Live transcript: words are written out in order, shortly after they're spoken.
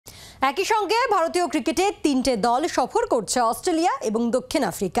একই সঙ্গে ভারতীয় ক্রিকেটে তিনটে দল সফর করছে অস্ট্রেলিয়া এবং দক্ষিণ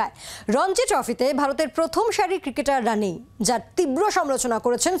আফ্রিকায়। রঞ্জি ট্রফিতে ভারতের প্রথম সারির ক্রিকেটাররা নেই, যার তীব্র সমালোচনা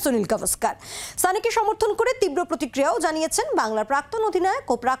করেছেন সুনীল গাভাস্কার। সানিকে সমর্থন করে তীব্র প্রতিক্রিয়াও জানিয়েছেন বাংলার প্রাক্তন অধিনায়ক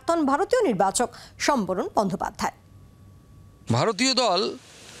ও প্রাক্তন ভারতীয় নির্বাচক সম্বরণ বন্দ্যোপাধ্যায়। ভারতীয় দল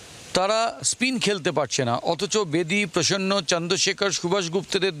তারা স্পিন খেলতে পারছে না, অথচ বেদি, প্রসন্ন, চন্দ্রশেখর, সুভাষ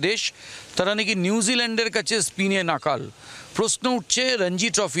গুপ্তদের দেশ তারা নাকি নিউজিল্যান্ডের কাছে স্পিনে নাকাল। প্রশ্ন উঠছে রঞ্জি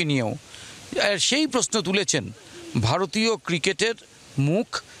ট্রফি নিয়েও, আর সেই প্রশ্ন তুলেছেন ভারতীয় ক্রিকেটের মুখ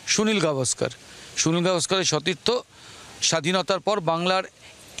সুনীল গাভাস্কার। সুনীল গাভাস্কারের সতীর্থ, স্বাধীনতার পর বাংলার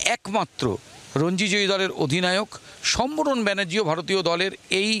একমাত্র রঞ্জি জয়ী দলের অধিনায়ক সম্বরণ ব্যানার্জিও ভারতীয় দলের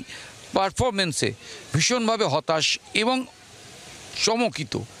এই পারফরমেন্সে ভীষণভাবে হতাশ এবং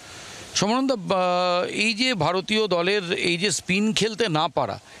চমকিত। সমরণদা, এই যে ভারতীয় দলের এই যে স্পিন খেলতে না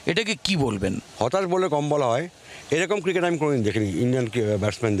পারা, এটাকে কি বলবেন? হতাশ বলে কম বলা হয়। এরকম ক্রিকেট আমি কোনোদিন দেখিনি ইন্ডিয়ান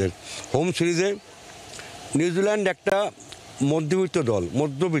ব্যাটসম্যানদের। হোম সিরিজে নিউজিল্যান্ড একটা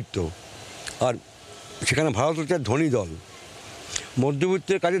মধ্যবিত্ত আর সেখানে ভারত হচ্ছে ধনী দল।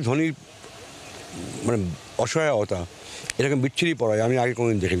 মধ্যবিত্তের কাছে ধনীর মানে অসহায়তা, এরকম বিচ্ছিরি পড়ায় আমি আগে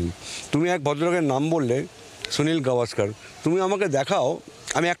কোনোদিন দেখিনি। তুমি এক ভদ্রলোকের নাম বললে, সুনীল গাভাস্কার, তুমি আমাকে দেখাও।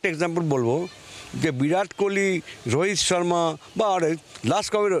 আমি একটা এক্সাম্পল বলবো যে বিরাট কোহলি, রোহিত শর্মা বা আর লাস্ট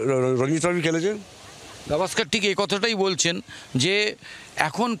কবে রঞ্জি ট্রফি খেলেছে? গাভাস্কার ঠিক এই কথাটাই বলছেন যে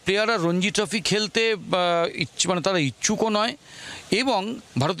এখন প্লেয়াররা রঞ্জি ট্রফি খেলতে মানে তারা ইচ্ছুকও নয়, এবং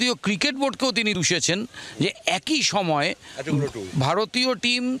ভারতীয় ক্রিকেট বোর্ডকেও তিনি দুষেছেন যে একই সময়ে ভারতীয়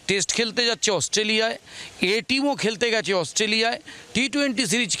টিম টেস্ট খেলতে যাচ্ছে অস্ট্রেলিয়ায়, এ টিমও খেলতে গেছে অস্ট্রেলিয়ায়, টি-20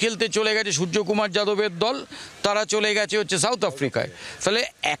 সিরিজ খেলতে চলে গেছে সূর্যকুমার যাদবের দল, তারা চলে গেছে হচ্ছে সাউথ আফ্রিকায়। তাহলে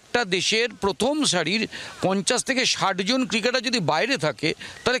একটা দেশের প্রথম সারির 50 থেকে 60 জন ক্রিকেটার যদি বাইরে থাকে,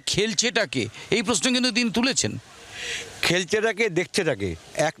 তাহলে খেলছেটাকে? এই প্রশ্ন কিন্তু তিনি তুলেছেন। খেলছেটাকে, দেখছেটাকে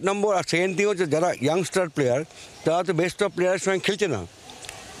এক নম্বর। আর সেকেন্ড থিং হচ্ছে যারা ইয়াংস্টার প্লেয়ার, তারা তো বেস্ট অফ প্লেয়ারের সঙ্গে খেলছে না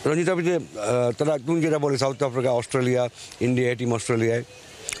রঞ্জি ট্রফিতে। তারা তুমি যেটা বলে south Africa, Australia, India, team অস্ট্রেলিয়ায়।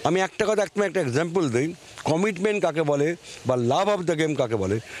 আমি একটা কথা একটা এক্সাম্পল দিই, কমিটমেন্ট কাকে বলে বা লাভ অফ দ্য গেম কাকে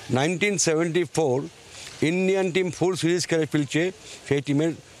বলে। 1974 ইন্ডিয়ান টিম ফুল সিরিজ খেলে ফিরছে, সেই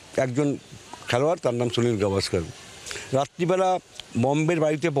টিমের একজন খেলোয়াড়, তার নাম সুনীল গাভাস্কার। রাত্রিবেলা বম্বের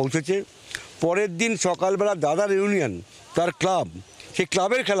বাড়িতে পৌঁছেছে, পরের দিন সকালবেলা দাদার ইউনিয়ন, তার ক্লাব, সেই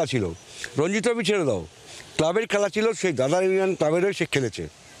ক্লাবের খেলা ছিল। রঞ্জি ট্রফি ছেড়ে দাও, ক্লাবের খেলা ছিল, সেই দাদার ইউনিয়ন ক্লাবের সে খেলেছে।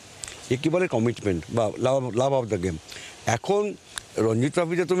 এ কী বলে কমিটমেন্ট বা লাভ অফ দ্য গেম। এখন রঞ্জি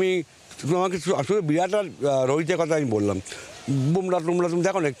ট্রফিতে তুমি আমাকে আসলে বিরাট আর রোহিতের কথা আমি বললাম, বুমরা তুমি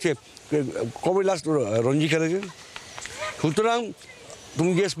দেখো না কবে লাস্ট রঞ্জি খেলেছে। সুতরাং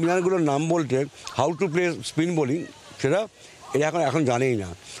তুমি যে স্পিনারগুলোর নাম বলতে, how to play spin bowling, সেটা এরা এখন জানেই না।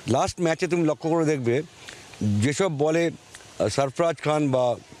 লাস্ট ম্যাচে তুমি লক্ষ্য করে দেখবে, যেসব বলে সরফরাজ খান বা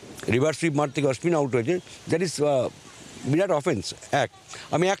রিভার্স সুইপ মারতে গিয়ে স্পিন আউট হয়েছে, দ্যাট ইজ বিরাট অফেন্স।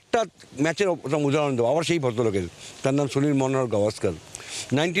 আমি একটা ম্যাচের উদাহরণ দেবো, আবার সেই ভদ্রলোকের, তার নাম সুনীল মনোহর গাভাস্কার।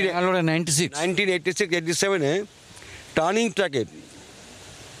 1986-87-এ টার্নিং ট্র্যাকে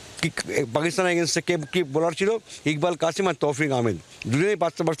পাকিস্তানের এগেনস্টে কি বোলার ছিল? ইকবাল কাসিম আর তৌফিক আহমেদ, দুজনেই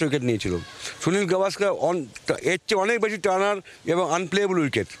 5টা উইকেট নিয়েছিল। সুনীল গাভাস্কার এর চেয়ে অনেক বেশি টার্নার এবং আনপ্লেয়েবল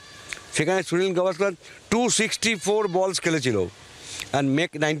উইকেট। সেখানে সুনীল গাভাস্কার 264 বলস খেলেছিল and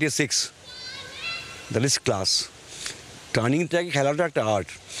make 96। That is class. Turning ট্র্যাকে খেলাটা একটা আর্ট।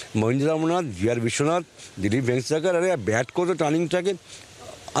 মহেন্দ্র রামনাথ, জি.আর. বিশ্বনাথ, দিলীপ ভেঙ্কটেশ্বর, আরে ব্যাট করতো টার্নিং ট্র্যাকে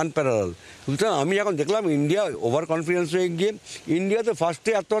আনপ্যারালাল। সুতরাং আমি এখন দেখলাম ইন্ডিয়া ওভার কনফিডেন্স হয়ে গিয়ে, ইন্ডিয়া তো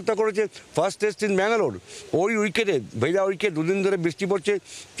ফার্স্টে আত্মহত্যা করেছে, ফার্স্ট টেস্ট ইন ব্যাঙ্গালোর, ওই উইকেটে ভেজা উইকেট, দুদিন ধরে বৃষ্টি পড়ছে,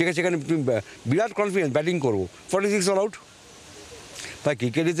 সেখানে বিরাট কনফিডেন্স ব্যাটিং করবো, 46 অল আউট। তাই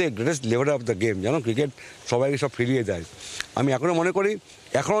cricket is a greatest level of the game. জানো, ক্রিকেট সবাইকে সব ফিরিয়ে দেয়। আমি এখনও মনে করি,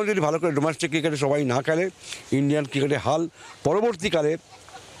 এখনও যদি ভালো করে ডোমেস্টিক ক্রিকেটে সবাই না খেলে, ইন্ডিয়ান ক্রিকেটে হাল পরবর্তীকালে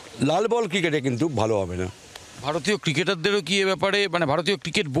লাল বল ক্রিকেটে কিন্তু ভালো হবে না। ভারতীয় ক্রিকেটারদেরও কি এ ব্যাপারে, মানে ভারতীয়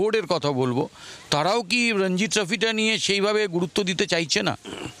ক্রিকেট বোর্ডের কথা বলবো, তারাও কি রঞ্জি ট্রফিটা নিয়ে সেইভাবে গুরুত্ব দিতে চাইছে না?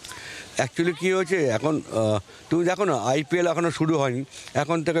 অ্যাকচুয়ালি কী হয়েছে, এখন তুমি দেখো না, IPL এখনও শুরু হয়নি,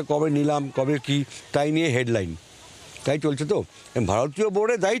 এখন থেকে কবে নিলাম, কবে কি, তাই নিয়ে হেডলাইন, তাই চলছে। তো ভারতীয়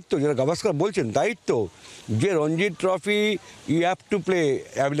বোর্ডের দায়িত্ব, যেটা গাভাস্কার বলছেন, দায়িত্ব যে Ranji trophy you have to play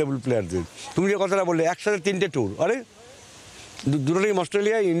available প্লেয়ারদের। তুমি যে কথাটা বললে, একসাথে 3টে ট্যুর, আরে দুটো team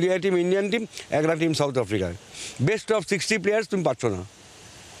Australia, India team, Indian team, একটা টিম সাউথ আফ্রিকায়, বেস্ট অফ 60 প্লেয়ার্স তুমি পাচ্ছ না।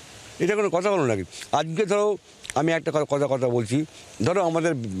 এটা কোনো কথা বলো নাকি? আজকে ধরো আমি একটা কথা বলছি, ধরো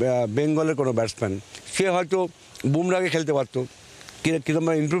আমাদের বেঙ্গলের কোনো ব্যাটসম্যান, সে হয়তো বুমরাকে খেলতে পারতো, কীরকম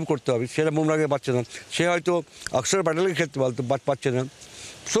ইমপ্রুভ করতে হবে সেটা বুমরাকে পাচ্ছে না। সে হয়তো অক্ষর প্যাটেলকে খেলতে পারতো, পাচ্ছে না।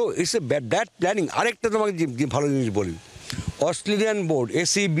 So it's a bad planning. আরেকটা তোমাকে ভালো জিনিস বলি, অস্ট্রেলিয়ান বোর্ড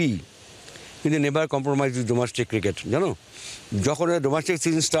ACB কিন্তু never compromise with domestic cricket, জানো? যখন ডোমেস্টিক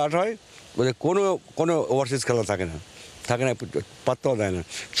সিজন স্টার্ট হয় ওদের কোনো ওভারসিজ খেলা থাকে না, পাত্তাও দেয় না।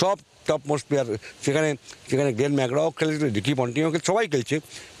 সব টপ মোস্ট প্লেয়ার সেখানে গ্লেন ম্যাকগ্রাও খেলেছে, ডিকি পন্টিংও খেলে, সবাই খেলছে,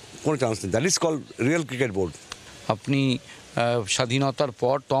 কোনো চান্স নেই। That is call real cricket board. আপনি স্বাধীনতার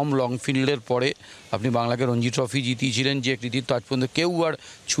পর টম লংফিল্ডের পরে আপনি বাংলাকে রঞ্জি ট্রফি জিতিয়েছিলেন, যে কৃতিত্ব আজ পর্যন্ত কেউ আর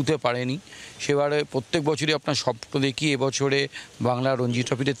ছুঁতে পারেনি। সেবারে প্রত্যেক বছরই আপনার স্বপ্ন দেখি এবছরে বাংলা রঞ্জি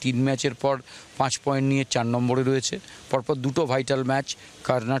ট্রফিতে 3 ম্যাচের পর 5 পয়েন্ট নিয়ে 4 নম্বরে রয়েছে। পরপর 2টো ভাইটাল ম্যাচ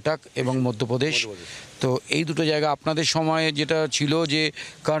কর্ণাটক এবং মধ্যপ্রদেশ। তো এই দুটো জায়গা আপনাদের সময়ে যেটা ছিল যে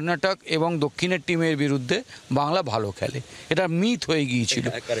কর্ণাটক এবং দক্ষিণের টিমের বিরুদ্ধে বাংলা ভালো খেলে, এটা মিথ হয়ে গিয়েছিল।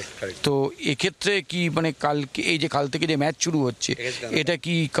 তো এক্ষেত্রে কি মানে কালকে এই যে কাল থেকে যে ম্যাচ শুরু হচ্ছে, এটা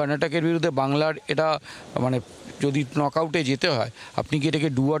কি কর্ণাটকের বিরুদ্ধে বাংলার এটা মানে যদি নকআউটে যেতে হয়, আপনি কি এটাকে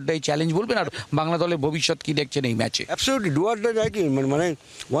ডু অর ডাই চ্যালেঞ্জ বলবেন? আর বাংলা দলের ভবিষ্যৎ কি দেখছেন এই ম্যাচে? অ্যাবসলিউটলি ডু অর ডাই যায় কি, মানে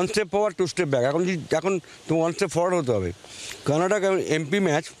 1 স্টেপ ফরওয়ার্ড 2 স্টেপ ব্যাক। এখন তোমার 1 স্টেপ ফরওয়ার্ড হতে হবে। কর্ণাটক MP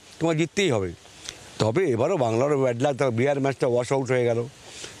ম্যাচ তোমার জিততেই হবে। তবে এবারও বাংলারও ব্যাড লাক, বিহার ম্যাচটা ওয়াশ আউট হয়ে গেল,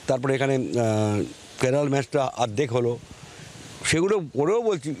 তারপরে এখানে কেরল ম্যাচটা অর্ধেক হলো। সেগুলো পরেও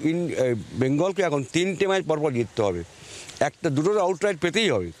বলছি বেঙ্গলকে এখন 3টে ম্যাচ পরপর জিততে হবে, দুটো আউটরাইট পেতেই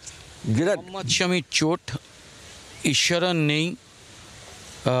হবে। যেটা মোহাম্মদ শামির চোট, ঈশ্বরন নেই,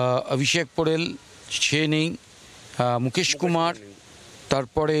 অভিষেক পোরেল সে নেই, মুকেশ কুমার,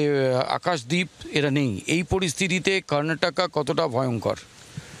 তারপরে আকাশদীপ, এরা নেই। এই পরিস্থিতিতে কর্ণাটক কতটা ভয়ঙ্কর?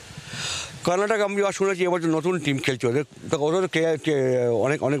 কর্ণাটক আমি শুনেছি এবছর নতুন টিম খেলছে, ওদের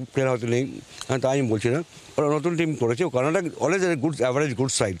অনেক প্লেয়ার হয়তো নেই, তাই আমি বলছি না, ওরা নতুন টিম করেছে। Karnataka always good average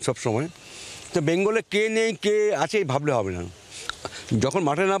good side সবসময়। তো বেঙ্গলে কে নেই কে আছে ভাবলে হবে না, যখন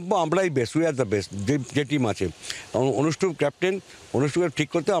মাঠে নামবো আমরাই best, we are the best. যে টিম আছে, অনুষ্ঠুপ ক্যাপ্টেন, অনুষ্ঠুপকে ঠিক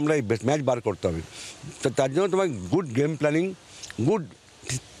করতে আমরাই বেস্ট, ম্যাচ বার করতে হবে। তো তার জন্য তোমার good game planning, good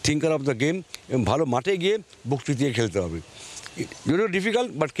thinker of the game, এবং ভালো মাঠে গিয়ে বুক চিতিয়ে খেলতে হবে। যদিও ডিফিকাল্ট,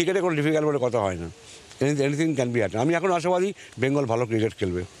 বাট ক্রিকেটে কোনো ডিফিকাল্ট বলে কথা হয় না, এনিথিং ক্যান বি হ্যাপেন। আমি এখন আশাবাদী বেঙ্গল ভালো ক্রিকেট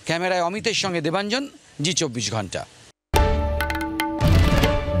খেলবে। ক্যামেরায় অমিতের সঙ্গে দেবাঞ্জন, জি 24 ঘন্টা।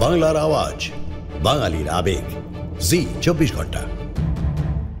 বাংলার আওয়াজ, বাঙালির আবেগ, জি 24 ঘন্টা।